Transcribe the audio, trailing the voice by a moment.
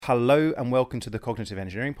Hello and welcome to the Cognitive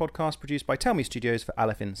Engineering Podcast produced by Tell Me Studios for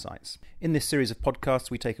Aleph Insights. In this series of podcasts,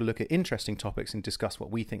 we take a look at interesting topics and discuss what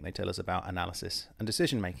we think they tell us about analysis and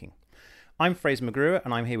decision making. I'm Fraser McGrewer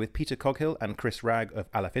and I'm here with Peter Coghill and Chris Ragg of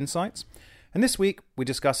Aleph Insights. And this week we're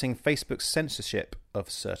discussing Facebook's censorship of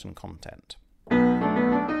certain content.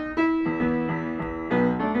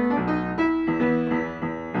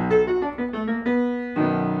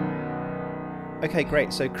 Okay,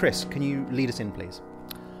 great. So Chris, can you lead us in, please?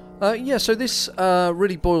 So this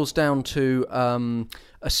really boils down to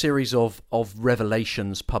a series of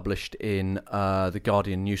revelations published in the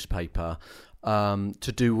Guardian newspaper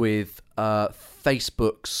to do with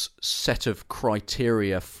Facebook's set of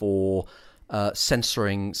criteria for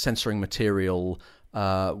censoring material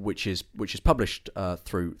which is published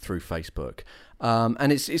through Facebook,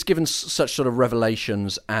 and it's given such sort of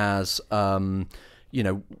revelations as how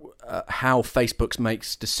Facebook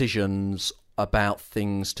makes decisions about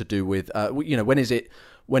things to do with when is it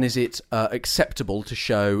acceptable to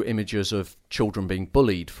show images of children being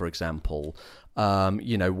bullied, for example,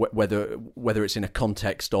 whether it's in a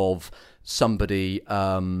context of somebody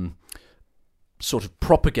sort of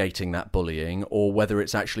propagating that bullying, or whether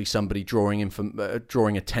it's actually somebody drawing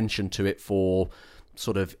attention to it for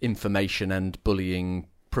sort of information and bullying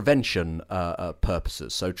prevention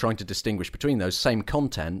purposes. So trying to distinguish between those, same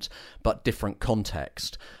content but different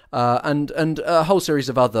context, and a whole series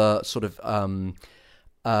of other sort of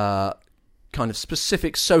kind of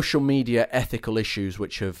specific social media ethical issues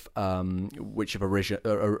which have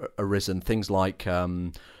arisen. Things like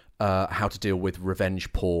how to deal with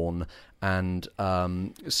revenge porn and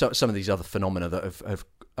some of these other phenomena that have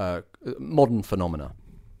modern phenomena.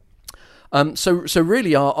 So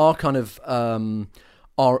really our kind of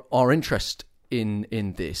our interest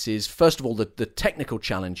in this is, first of all, the technical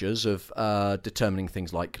challenges of determining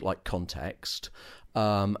things like context,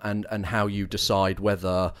 and how you decide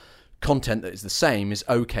whether content that is the same is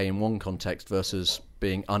okay in one context versus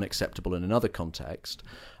being unacceptable in another context.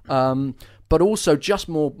 But also, just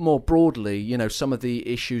more broadly, some of the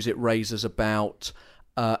issues it raises about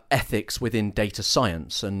ethics within data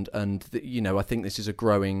science, and I think this is a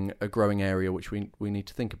growing area which we need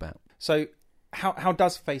to think about. So how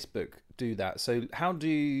does Facebook do that? So how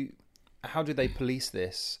do they police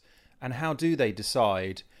this, and how do they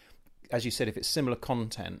decide, as you said, if it's similar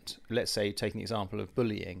content? Let's say, taking the example of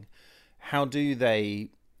bullying, how do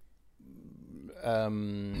they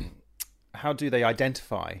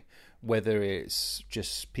identify whether it's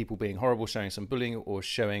just people being horrible, showing some bullying, or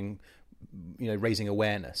showing, raising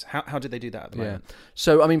awareness? How do they do that at the moment?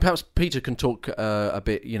 So, I mean, perhaps Peter can talk a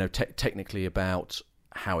bit, technically about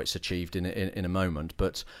how it's achieved in a moment.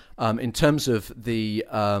 But in terms of the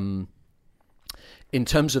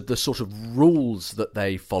sort of rules that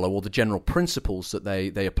they follow, or the general principles that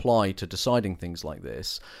they apply to deciding things like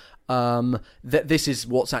this, that this is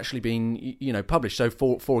what's actually been published. So,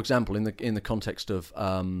 for example, in the context of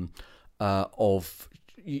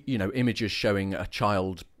images showing a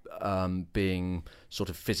child being sort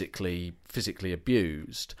of physically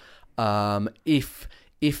abused,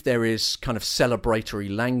 if there is kind of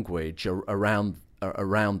celebratory language around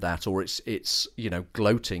that, or it's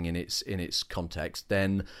gloating in its context,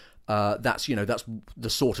 then that's the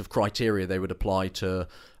sort of criteria they would apply to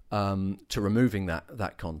removing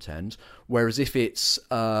that content. Whereas if it's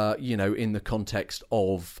in the context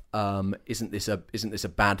of isn't this a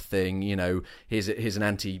bad thing? Here's an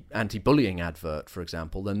anti-bullying advert, for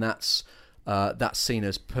example, then that's seen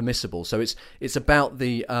as permissible. So it's about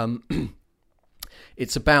the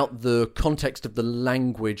it's about the context of the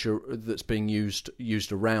language that's being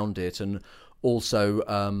used around it, and also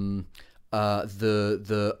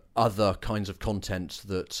the other kinds of content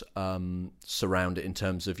that surround it, in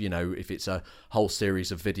terms of, if it's a whole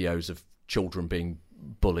series of videos of children being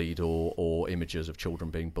bullied, or images of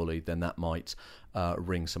children being bullied, then that might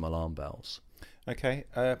ring some alarm bells. Okay,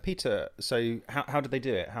 Peter, so how do they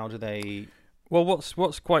do it? How do they... Well,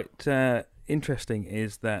 what's quite interesting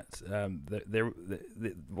is that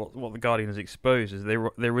what the Guardian has exposed is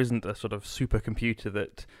there isn't a sort of supercomputer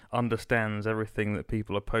that understands everything that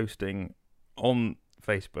people are posting on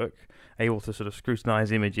Facebook, able to sort of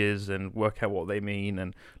scrutinize images and work out what they mean,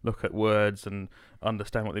 and look at words and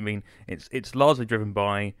understand what they mean. It's largely driven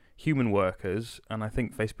by human workers, and I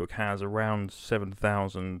think Facebook has around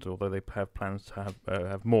 7,000, although they have plans to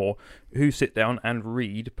have more, who sit down and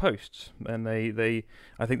read posts. And I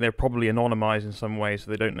think they're probably anonymized in some way, so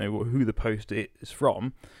they don't know who the post is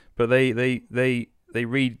from, but they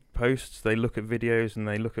read posts, they look at videos, and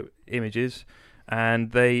they look at images,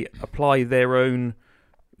 and they apply their own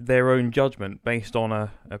judgment based on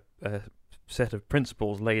a set of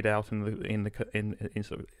principles laid out in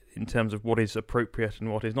terms of what is appropriate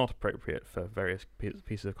and what is not appropriate for various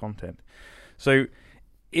pieces of content. So,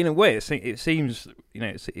 in a way, it seems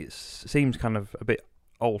it seems kind of a bit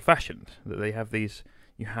old-fashioned that they have these.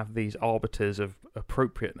 You have these arbiters of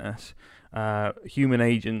appropriateness, human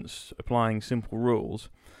agents applying simple rules,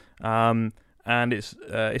 and it's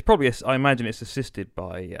probably I imagine it's assisted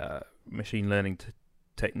by machine learning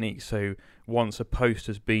techniques. So once a post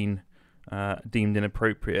has been deemed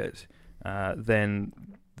inappropriate, then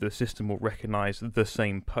the system will recognise the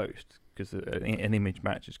same post, because an image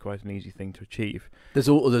match is quite an easy thing to achieve. There's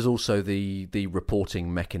also the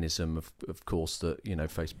reporting mechanism, of course, that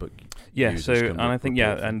Facebook. Yeah. uses So can and I think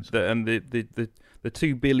report things. the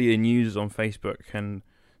 2 billion users on Facebook can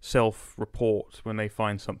self-report when they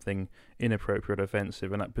find something inappropriate, or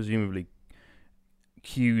offensive, and that presumably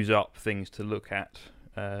queues up things to look at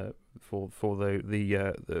for these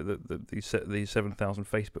 7,000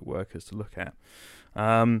 Facebook workers to look at.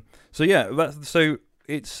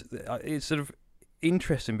 It's sort of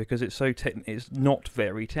interesting because it's it's not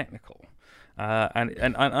very technical,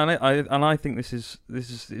 and I think this is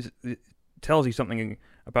it tells you something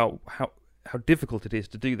about how difficult it is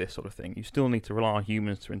to do this sort of thing. You still need to rely on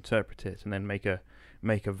humans to interpret it and then make a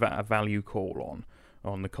value call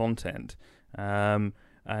on the content, and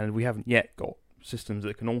we haven't yet got systems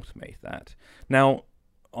that can automate that. Now,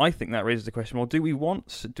 I think that raises the question: well, do we want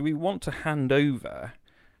to hand over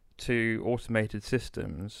to automated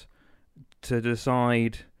systems to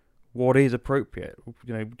decide what is appropriate?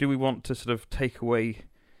 Do we want to sort of take away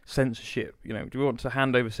censorship? Do we want to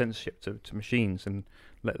hand over censorship to machines and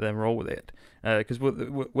let them roll with it? Because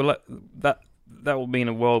that will mean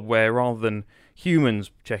a world where, rather than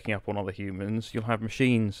humans checking up on other humans, you'll have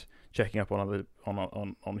machines checking up on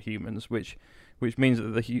humans, which means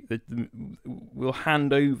that we'll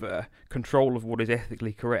hand over control of what is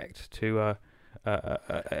ethically correct to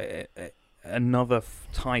another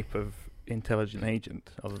type of intelligent agent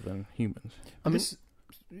other than humans. This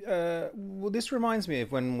reminds me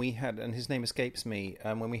of when we had, and his name escapes me,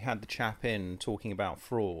 when we had the chap in talking about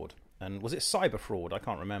fraud. And was it cyber fraud? I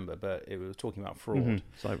can't remember, but it was talking about fraud.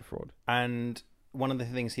 Mm-hmm. Cyber fraud. And one of the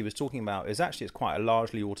things he was talking about is actually it's quite a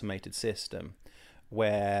largely automated system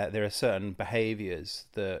where there are certain behaviours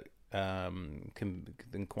that can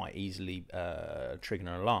quite easily trigger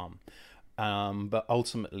an alarm. But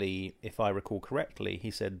ultimately, if I recall correctly, he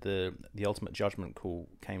said the ultimate judgment call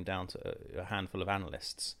came down to a handful of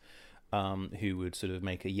analysts who would sort of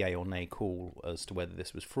make a yay or nay call as to whether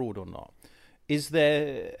this was fraud or not. Is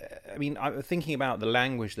there, I'm thinking about the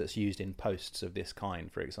language that's used in posts of this kind,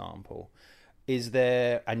 for example. Is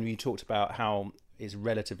there, and you talked about how it's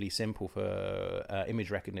relatively simple for image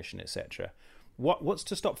recognition, etc. What's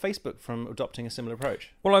to stop Facebook from adopting a similar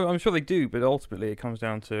approach? Well, I'm sure they do, but ultimately it comes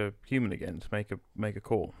down to human again to make a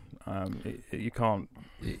call. You can't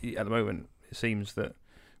at the moment. It seems that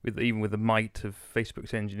even with the might of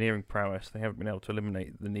Facebook's engineering prowess, they haven't been able to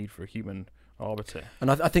eliminate the need for a human arbiter.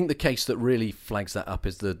 And I think the case that really flags that up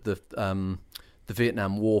is the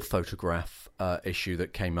Vietnam War photograph issue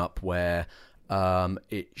that came up, where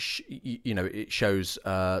it shows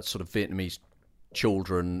sort of Vietnamese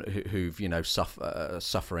children who've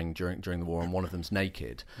suffering during the war, and one of them's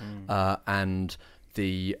naked, and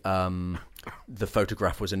the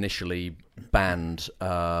photograph was initially banned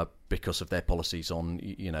because of their policies on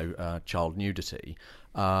child nudity,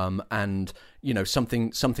 and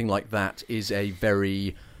something like that is a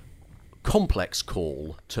very complex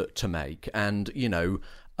call to make, and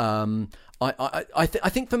I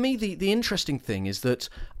think for me the interesting thing is that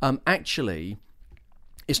actually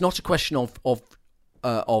it's not a question of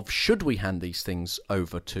should we hand these things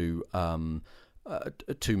over to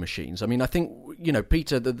machines. I think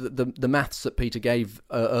Peter, the maths that Peter gave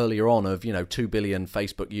earlier on of 2 billion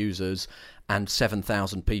Facebook users and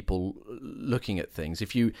 7,000 people looking at things.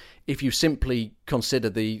 If you simply consider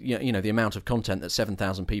the amount of content that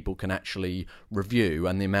 7,000 people can actually review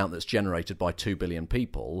and the amount that's generated by 2 billion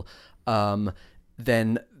people,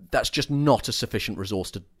 then that's just not a sufficient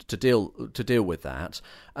resource to deal with that.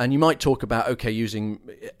 And you might talk about using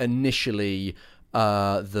initially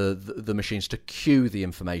the machines to queue the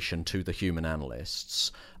information to the human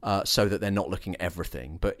analysts so that they're not looking at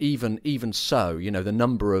everything. But even so, the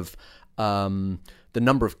number of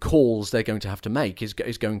calls they're going to have to make is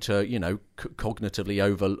going to cognitively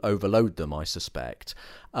overload them, I suspect.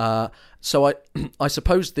 So I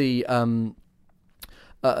suppose the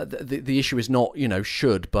issue is not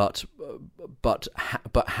should, but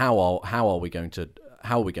how are we going to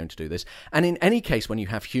how are we going to do this? And in any case, when you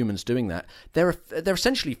have humans doing that, they're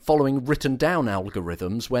essentially following written down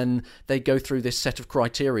algorithms when they go through this set of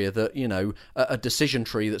criteria that, you know, a decision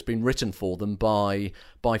tree that's been written for them by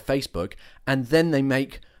Facebook, and then they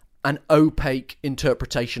make an opaque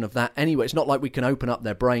interpretation of that anyway. It's not like we can open up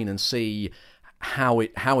their brain and see how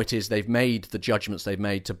it is they've made the judgments they've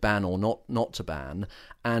made to ban or not to ban,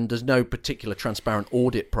 and there's no particular transparent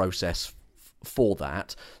audit process for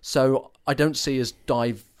that. So I don't see as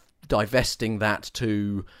divesting that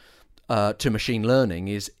to machine learning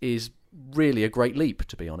is really a great leap,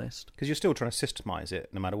 to be honest. Because you're still trying to systemize it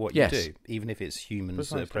no matter what Yes. you do, even if it's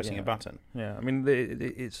humans pressing a button. Yeah, I mean,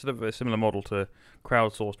 it's sort of a similar model to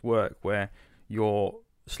crowdsourced work where you're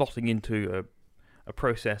slotting into a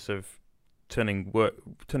process of turning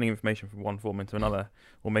information from one form into another,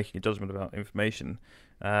 or making a judgment about information,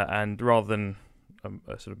 and rather than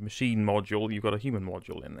a sort of machine module, you've got a human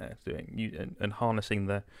module in there doing and harnessing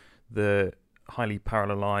the highly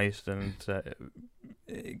parallelized and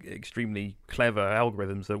extremely clever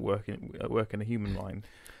algorithms that work in a human mind.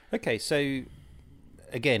 Okay, so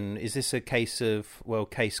again, is this a case of, well,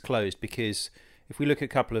 case closed? Because if we look at a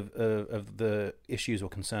couple of the issues or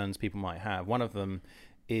concerns people might have, one of them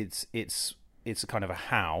it's a kind of a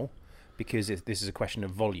how, because this is a question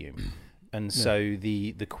of volume. And so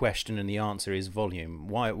the question and the answer is volume.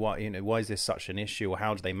 Why is this such an issue, or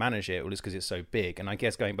how do they manage it? Well, it's because it's so big. And I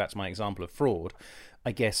guess going back to my example of fraud,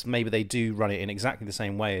 I guess maybe they do run it in exactly the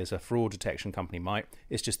same way as a fraud detection company might.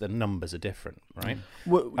 It's just the numbers are different, right?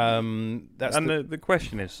 Well, the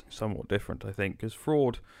question is somewhat different, I think, because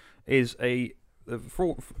fraud is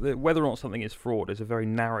whether or not something is fraud is a very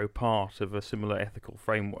narrow part of a similar ethical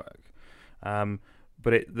framework.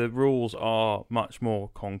 But the rules are much more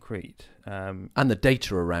concrete, and the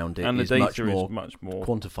data around it is much more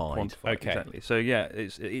quantified. Okay. Exactly. So yeah,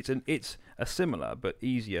 it's a similar but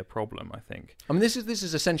easier problem, I think. I mean, this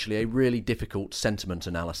is essentially a really difficult sentiment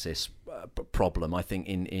analysis problem, I think,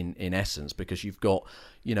 in essence, because you've got,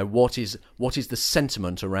 you know, what is the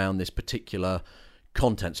sentiment around this particular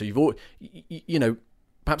content. So you know,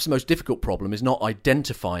 perhaps the most difficult problem is not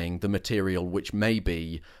identifying the material which may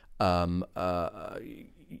be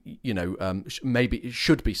maybe it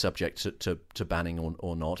should be subject to banning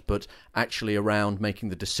or not, but actually around making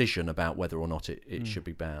the decision about whether or not it should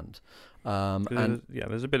be banned.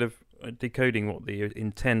 There's a bit of decoding what the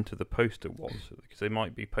intent of the poster was, because they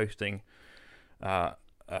might be posting a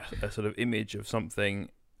sort of image of something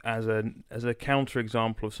as a counter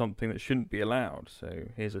example of something that shouldn't be allowed. So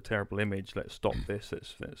here's a terrible image. Let's stop this.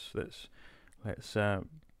 Let's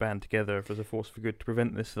band together as a force for good to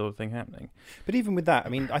prevent this sort of thing happening. But even with that, I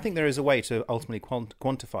mean, I think there is a way to ultimately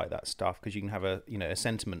quantify that stuff, because you can have a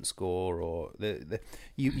sentiment score, or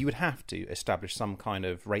you would have to establish some kind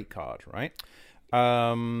of rate card, right?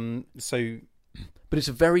 But it's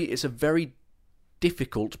a very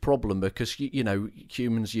difficult problem, because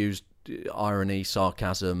humans use irony,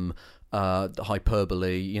 sarcasm,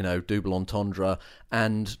 hyperbole, double entendre,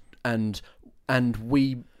 and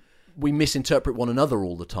we misinterpret one another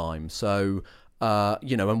all the time. So,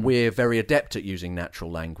 and we're very adept at using natural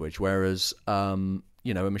language, whereas, a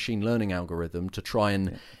machine learning algorithm, to try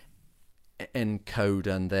and encode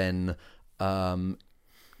and then,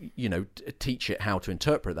 teach it how to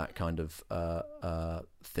interpret that kind of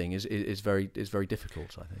thing is very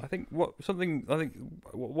difficult, I think.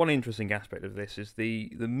 One interesting aspect of this is the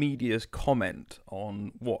media's comment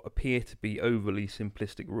on what appear to be overly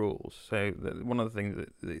simplistic rules. So one of the things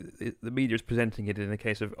that the media is presenting it in a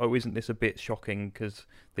case of, isn't this a bit shocking because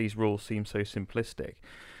these rules seem so simplistic?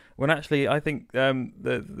 When actually, I think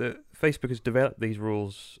the Facebook has developed these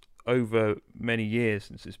rules over many years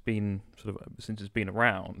since it's been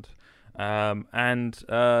around, and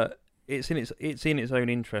it's in its own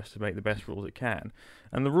interest to make the best rules it can.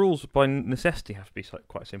 And the rules by necessity have to be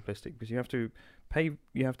quite simplistic, because you have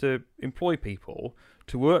to employ people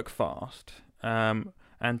to work fast, and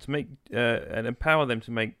to make and empower them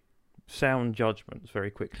to make sound judgments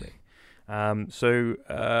very quickly. So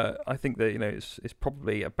I think that it's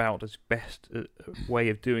probably about as best a way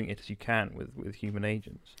of doing it as you can with human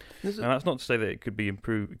agents. And that's not to say that it couldn't be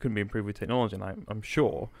improved with technology. And I'm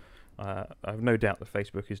sure, I have no doubt that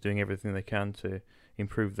Facebook is doing everything they can to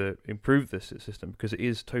improve this system, because it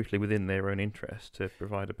is totally within their own interest to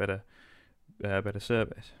provide a better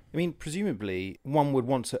service. I mean, presumably one would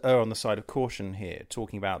want to err on the side of caution here,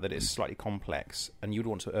 talking about that it's slightly complex, and you'd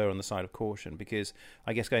want to err on the side of caution, because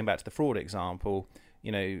I guess going back to the fraud example,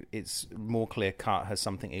 it's more clear cut, has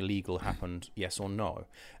something illegal happened, yes or no?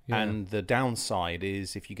 Yeah. And the downside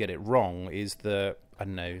is, if you get it wrong, is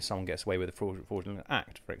someone gets away with a fraudulent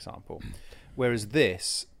act, for example. Whereas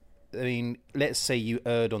this, I mean, let's say you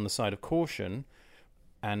erred on the side of caution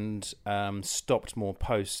and stopped more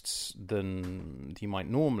posts than you might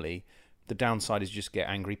normally. The downside is just get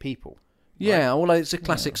angry people. Yeah, right? Well, it's a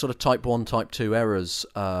classic sort of type 1, type 2 errors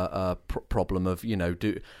problem of,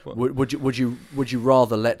 would you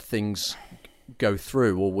rather let things go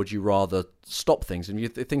through, or would you rather stop things? And you're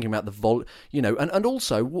thinking about the and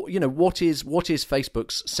also, what is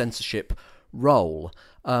Facebook's censorship role?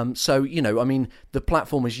 So I mean, the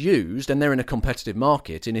platform is used, and they're in a competitive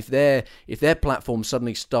market. And if their platform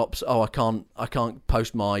suddenly stops, I can't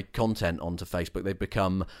post my content onto Facebook, they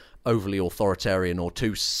become overly authoritarian or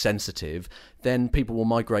too sensitive, then people will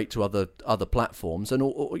migrate to other platforms. And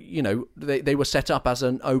they were set up as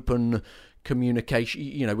an open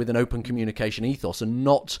communication, with an open communication ethos, and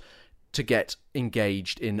not to get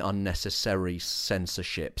engaged in unnecessary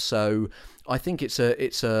censorship. So I think it's a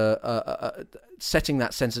setting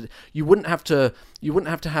that sensitive. You wouldn't have to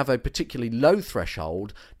have a particularly low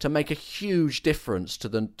threshold to make a huge difference to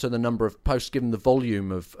the number of posts, given the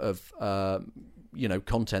volume of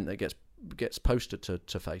content that gets posted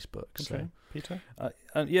to Facebook. Okay, so. Peter?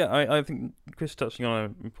 I think Chris touching on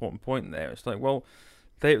an important point there. It's like, well,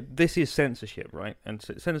 this is censorship, right? And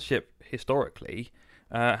censorship historically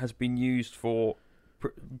has been used for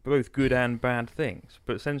both good and bad things.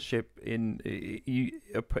 But censorship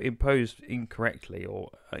imposed incorrectly or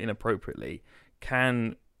inappropriately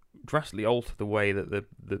can drastically alter the way that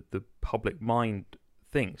the public mind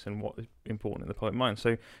thinks and what is important in the public mind.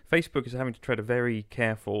 So Facebook is having to tread a very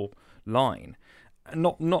careful line,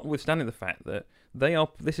 notwithstanding the fact that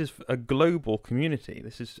this is a global community.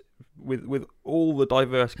 This is with all the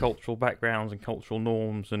diverse cultural backgrounds and cultural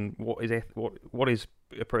norms and what is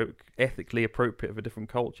ethically appropriate for different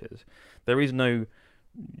cultures. There is no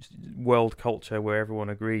world culture where everyone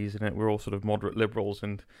agrees and we're all sort of moderate liberals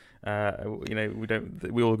and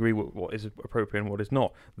we all agree what is appropriate and what is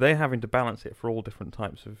not. They're having to balance it for all different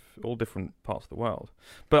parts of the world.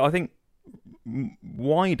 But I think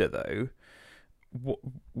wider though,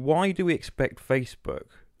 why do we expect Facebook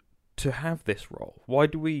to have this role? Why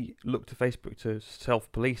do we look to Facebook to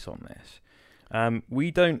self-police on this?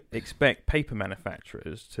 We don't expect paper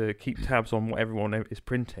manufacturers to keep tabs on what everyone is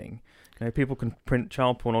printing. People can print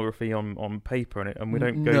child pornography on paper, and we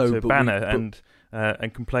don't go to Banner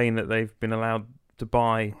and complain that they've been allowed to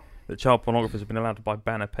buy, that child pornographers have been allowed to buy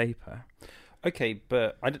Banner paper. Okay,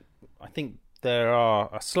 but I think there are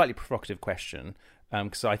a slightly provocative question,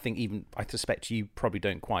 because I suspect you probably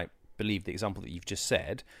don't quite believe the example that you've just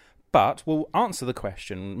said. But we'll answer the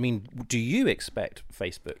question. I mean, do you expect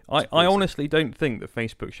Facebook? I honestly don't think that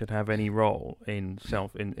Facebook should have any role in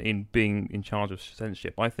being in charge of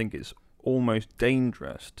censorship. I think it's almost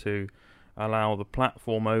dangerous to allow the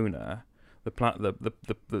platform owner, the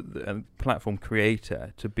platform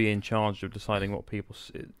creator, to be in charge of deciding what people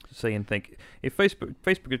say and think. If Facebook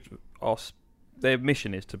their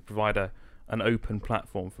mission is to provide an open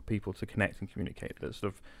platform for people to connect and communicate. That's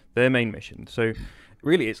sort of their main mission. So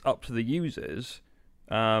really it's up to the users,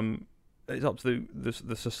 it's up to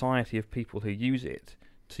the society of people who use it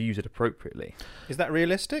to use it appropriately. Is that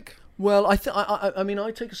realistic? Well, I mean,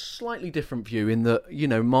 I take a slightly different view in that,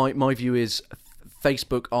 my view is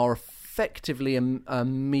Facebook are effectively a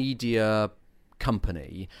media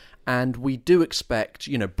company, and we do expect,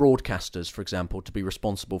 broadcasters, for example, to be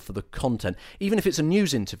responsible for the content. Even if it's a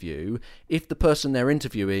news interview, if the person they're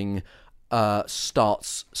interviewing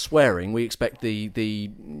starts swearing, we expect we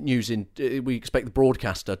expect the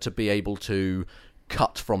broadcaster to be able to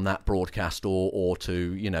cut from that broadcast or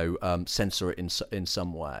to censor it in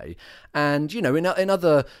some way. And in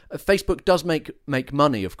other, Facebook does make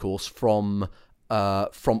money, of course, from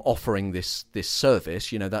offering this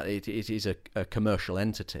service, that it is a commercial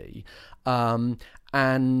entity,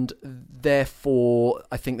 and therefore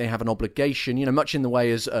I think they have an obligation, much in the way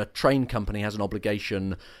as a train company has an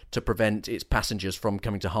obligation to prevent its passengers from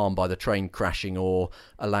coming to harm by the train crashing or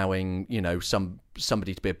allowing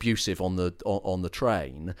somebody to be abusive on the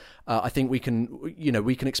train. I think we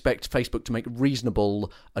can expect Facebook to make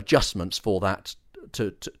reasonable adjustments for that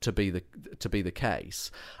to be the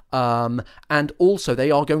case, and also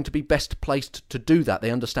they are going to be best placed to do that.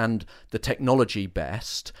 They understand the technology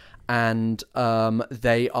best, and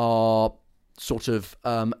they are sort of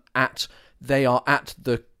at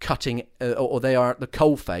the cutting, or they are at the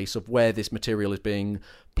coalface of where this material is being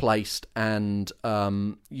placed, and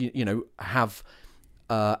have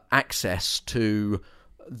access to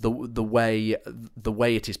the way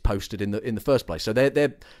it is posted in the first place. So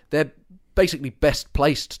they're basically best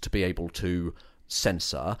placed to be able to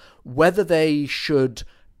censor. Whether they should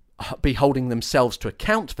be holding themselves to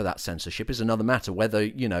account for that censorship is another matter. Whether,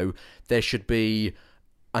 there should be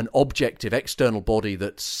an objective external body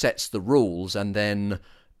that sets the rules, and then,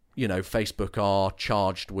 Facebook are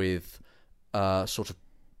charged with sort of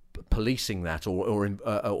policing that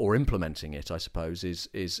or implementing it, I suppose,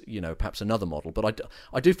 is perhaps another model. But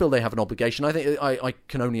I do feel they have an obligation. I think I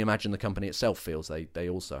can only imagine the company itself feels they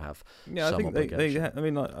also have some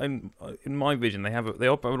obligation. In my vision, they have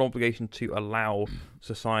an obligation to allow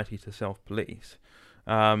society to self-police.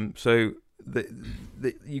 So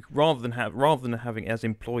you rather than having as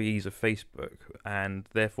employees of Facebook and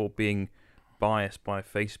therefore being biased by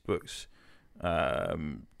Facebook's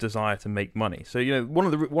desire to make money. So one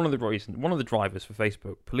of the drivers for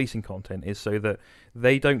Facebook policing content is so that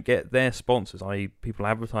they don't get their sponsors, i.e. people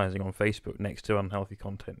advertising on Facebook, next to unhealthy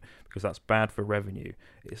content, because that's bad for revenue.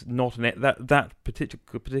 It's not that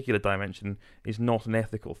particular dimension is not an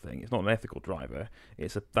ethical thing. It's not an ethical driver.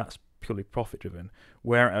 That's purely profit driven.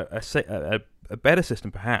 Where a better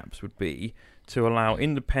system perhaps would be to allow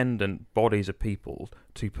independent bodies of people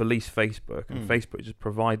to police Facebook, and Facebook just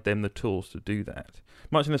provide them the tools to do that.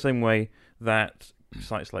 Much in the same way that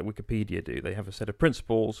sites like Wikipedia do. They have a set of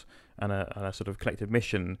principles and a sort of collective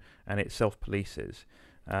mission, and it self-polices.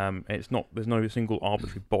 There's no single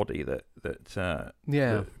arbitrary body that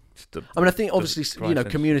I think obviously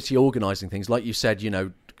community organising things, like you said,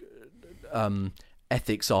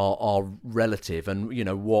 ethics are relative, and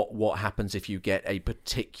what happens if you get a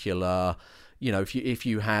particular, if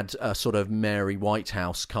you had a sort of Mary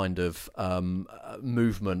Whitehouse kind of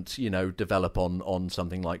movement, develop on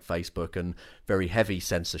something like Facebook, and very heavy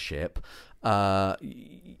censorship, that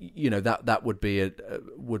would be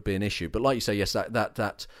an issue. But like you say, yes,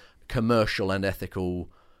 that commercial and ethical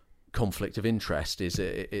conflict of interest is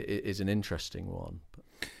an interesting one.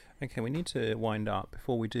 Okay, we need to wind up.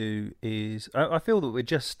 Before we do, I feel that we're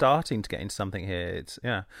just starting to get into something here.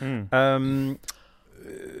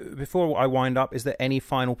 Before I wind up, is there any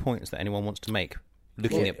final points that anyone wants to make?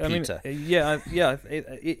 Looking at Peter.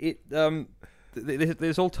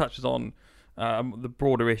 This all touches on the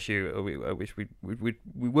broader issue, which we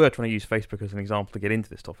were trying to use Facebook as an example to get into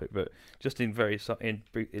this topic, but just in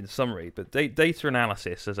summary. But data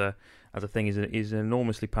analysis as a thing is an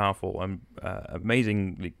enormously powerful and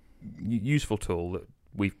amazingly useful tool that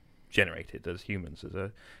we've generated as humans,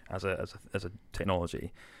 as a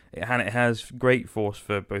technology. It has great force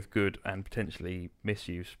for both good and potentially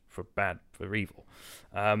misuse for evil.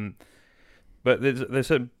 But there's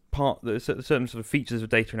certain sort of features of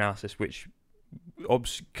data analysis which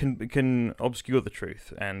can obscure the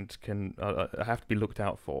truth and can have to be looked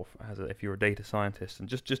out for if you're a data scientist. And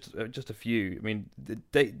just a few. I mean,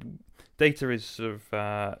 data is sort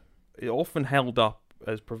of often held up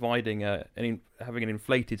as providing having an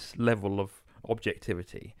inflated level of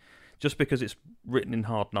objectivity. Just because it's written in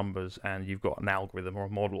hard numbers and you've got an algorithm or a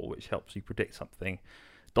model which helps you predict something,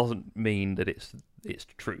 doesn't mean that it's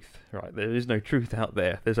truth, right? There is no truth out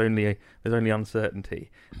there. There's only uncertainty,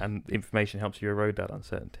 and information helps you erode that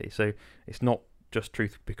uncertainty. So it's not just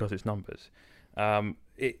truth because it's numbers.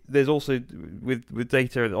 There's also with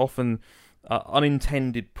data often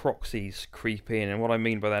unintended proxies creep in, and what I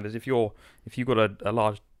mean by that is if you've got a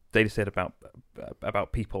large data set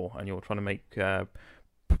about people and you're trying to make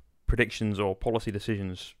predictions or policy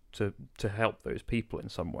decisions to help those people in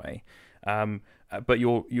some way, but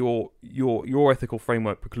your ethical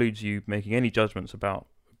framework precludes you making any judgments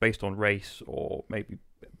based on race or maybe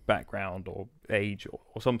background or age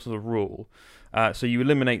or some sort of rule. So you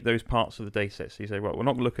eliminate those parts of the data set. So you say, well, we're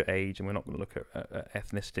not going to look at age and we're not going to look at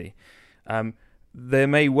ethnicity. There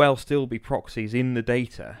may well still be proxies in the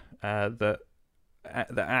data that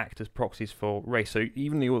act as proxies for race. So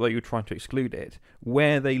even although you're trying to exclude it,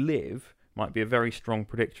 where they live might be a very strong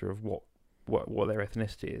predictor of what their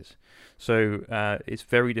ethnicity is. So it's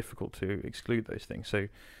very difficult to exclude those things. So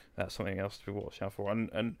that's something else to watch out for.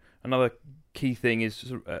 And another key thing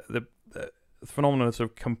is the phenomenon of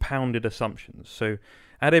sort of compounded assumptions. So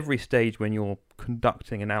at every stage when you're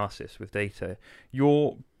conducting analysis with data,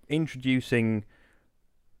 you're introducing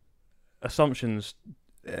assumptions,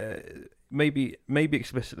 maybe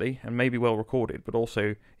explicitly and maybe well recorded, but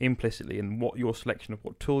also implicitly in what your selection of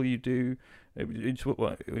what tool you do,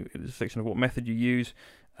 selection of what method you use,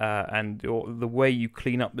 and the way you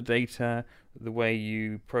clean up the data, the way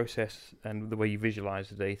you process, and the way you visualize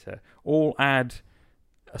the data, all add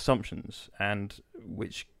assumptions and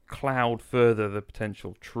which cloud further the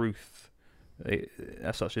potential truth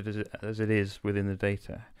as such as it is within the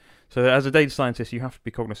data. So as a data scientist, you have to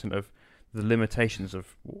be cognizant of the limitations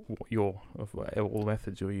of all the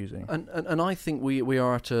methods you're using. And I think we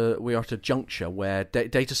are at a juncture where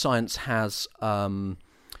data science has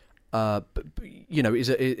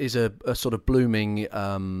is a sort of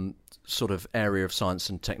blooming sort of area of science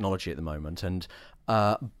and technology at the moment, and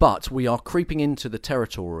but we are creeping into the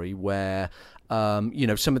territory where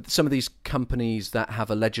some of these companies that have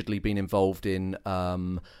allegedly been involved in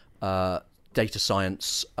data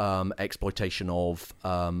science exploitation of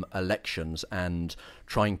elections and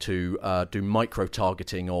trying to do micro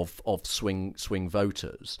targeting of swing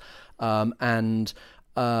voters, and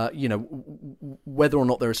whether or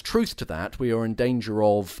not there is truth to that, we are in danger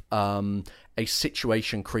of a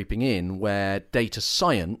situation creeping in where data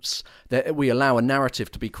science, that we allow a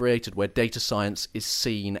narrative to be created where data science is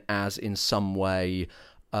seen as in some way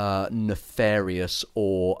nefarious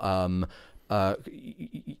or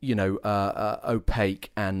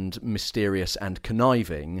opaque and mysterious and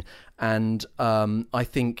conniving. And I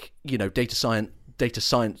think the data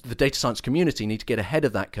science community need to get ahead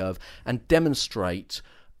of that curve and demonstrate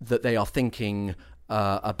that they are thinking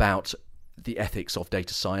about the ethics of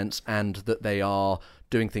data science, and that they are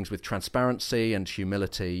doing things with transparency and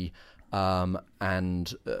humility. I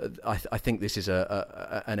think this is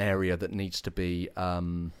an area that needs to be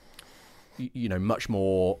much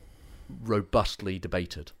more robustly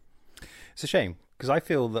debated. It's a shame, because I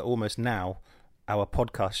feel that almost now our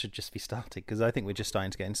podcast should just be starting, because I think we're just starting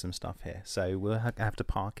to get into some stuff here, so we'll have to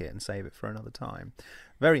park it and save it for another time.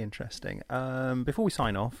 Very interesting. Before we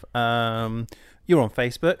sign off, you're on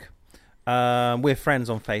Facebook. We're friends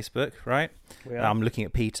on Facebook, right? We are. I'm looking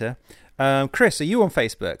at Peter. Chris, are you on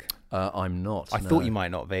Facebook? I'm not. I thought you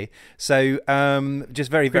might not be. So,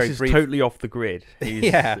 just very, very Chris brief. is totally off the grid.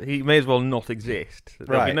 He may as well not exist.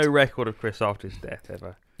 There'll be no record of Chris after his death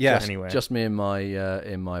ever. Yeah, anywhere. Just me in my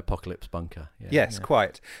apocalypse bunker. Yeah. Yes,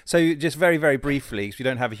 quite. So, just very, very briefly, because we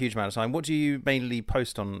don't have a huge amount of time. What do you mainly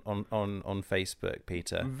post on Facebook,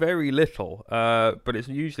 Peter? Very little, but it's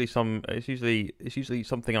usually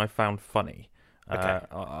something I found funny. Okay.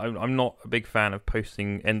 I'm not a big fan of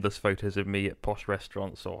posting endless photos of me at posh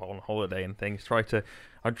restaurants or on holiday and things. I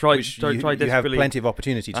try desperately. You have plenty of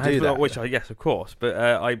opportunity to do that. Yes, of course, but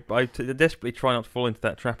I desperately try not to fall into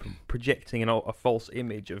that trap of projecting a false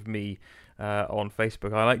image of me on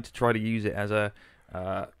Facebook. I like to try to use it as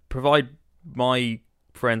provide my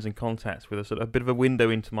friends and contacts with a sort of a bit of a window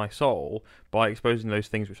into my soul by exposing those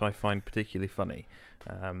things which I find particularly funny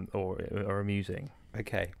or amusing.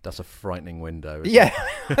 Okay, that's a frightening window. Yeah,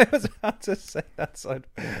 I was about to say that.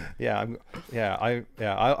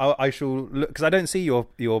 I shall look, because I don't see your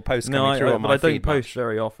posts coming through on my feed. I don't post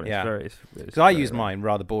very often. Yeah, because I use mine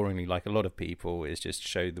rather boringly, like a lot of people, is just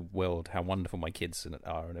show the world how wonderful my kids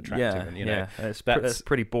are and attractive. Yeah, and that's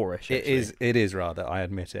pretty boorish. Actually. It is rather. I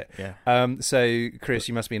admit it. Yeah. So, Chris,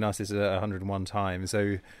 you must be asked this 101 times.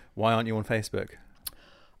 So, why aren't you on Facebook?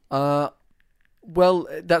 Well,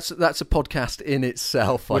 that's a podcast in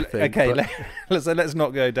itself, I think. Okay, let's not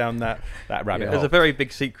go down that rabbit hole. There's a very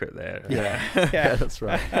big secret there. Yeah, that's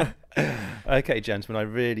right. Okay, gentlemen, I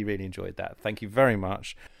really, really enjoyed that. Thank you very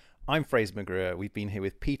much. I'm Fraser McGruer. We've been here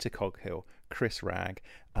with Peter Coghill, Chris Ragg,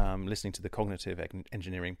 listening to the Cognitive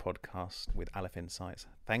Engineering Podcast with Aleph Insights.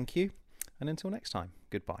 Thank you, and until next time,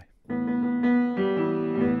 goodbye.